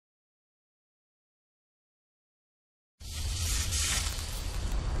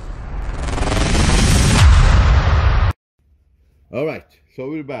All right, so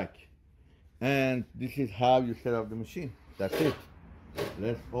we're back, and this is how you set up the machine. That's it.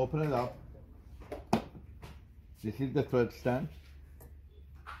 Let's open it up. This is the thread stand.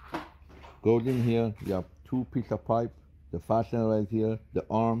 Goes in here. You have two pieces of pipe, the fastener right here, the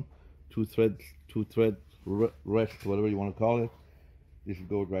arm, two thread rest, whatever you want to call it. This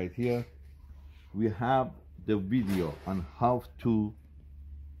goes right here. We have the video on how to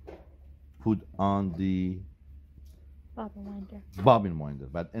put on the bobbin winder.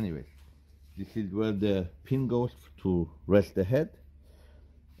 But anyways, this is where the pin goes to rest the head.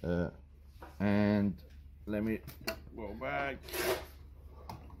 And let me go back.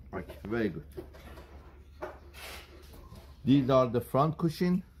 Okay, very good. These are the front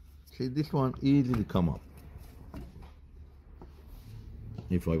cushion. See, this one easily come up.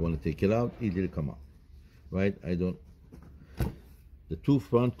 If I want to take it out, easily come up. Right? The two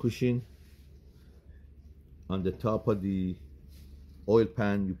front cushion. On the top of the oil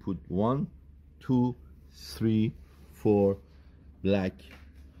pan, you put 1, 2, 3, 4 black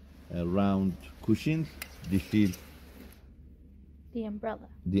round cushions. This is the umbrella.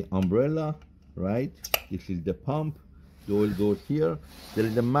 The umbrella, right? This is the pump. The oil goes here. There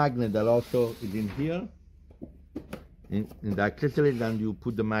is a magnet that also is in here. In the accessories, and you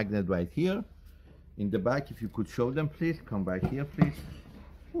put the magnet right here. In the back, if you could show them, please. Come back here, please.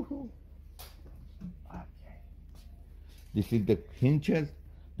 Woohoo. This is the hinges.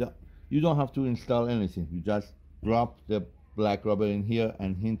 You don't have to install anything. You just drop the black rubber in here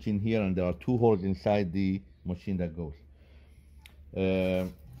and hinge in here, and there are two holes inside the machine that goes. The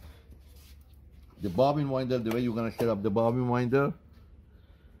bobbin winder, the way you're gonna set up the bobbin winder,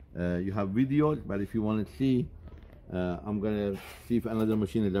 you have videos, but if you want to see, I'm gonna see if another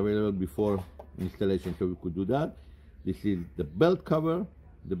machine is available before installation, so we could do that. This is the belt cover,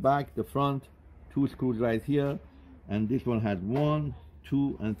 the back, the front, two screws right here. And this one has 1,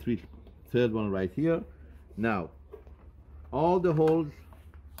 2, and 3. Third one right here. Now, all the holes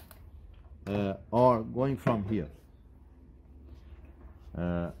are going from here.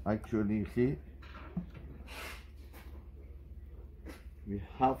 Actually, you see, we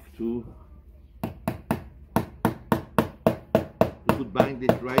have to bang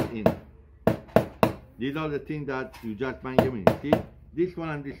this right in. These are the things that you just bang them in. See, this one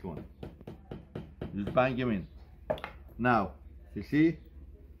and this one. Just bang them in. Now, you see,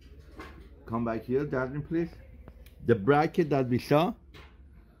 come back here, Darling, please. The bracket that we saw,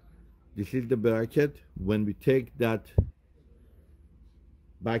 this is the bracket. When we take that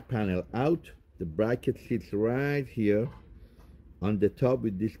back panel out, the bracket sits right here on the top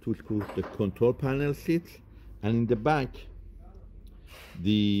with these two screws. The control panel sits, and in the back,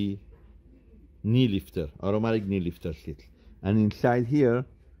 the knee lifter, automatic knee lifter sits. And inside here,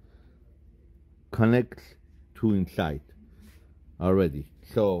 connects to inside already.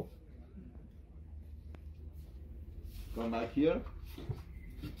 So come back here.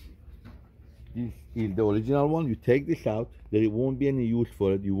 This is the original one. You take this out. There won't be any use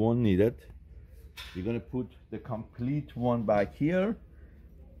for it. You won't need it. You're gonna put the complete one back here.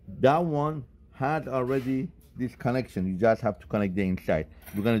 That one had already this connection. You just have to connect the inside.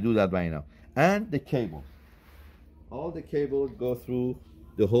 We're gonna do that right now. And the cable. All the cables go through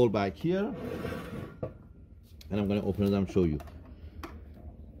the hole back here. And I'm gonna open it and show you.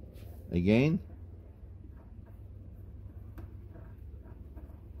 Again.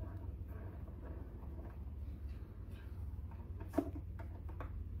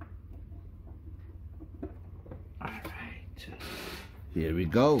 All right. Here we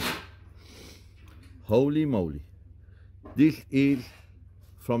go. Holy moly. This is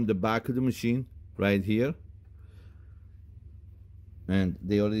from the back of the machine right here. And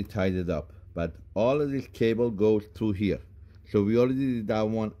they already tied it up. But all of this cable goes through here. So we already did that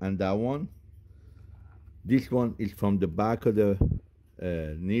one and that one. This one is from the back of the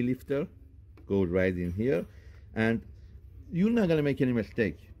knee lifter, goes right in here. And you're not gonna make any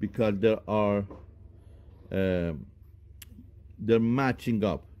mistake because there are, they're matching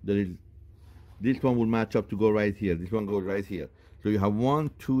up. This one will match up to go right here. This one goes right here. So you have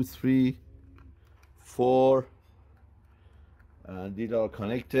 1, 2, 3, 4, and these are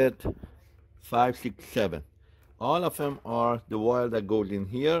connected, 5, 6, 7. All of them are the wire that goes in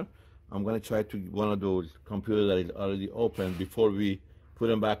here. I'm gonna try to one of those computers that is already open before we put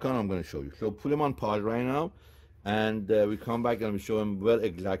them back on. I'm gonna show you. So put them on pause right now, and we come back and we show them where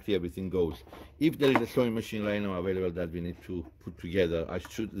exactly everything goes. If there is a sewing machine right now available that we need to put together,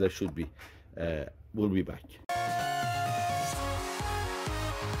 there should be. We'll be back.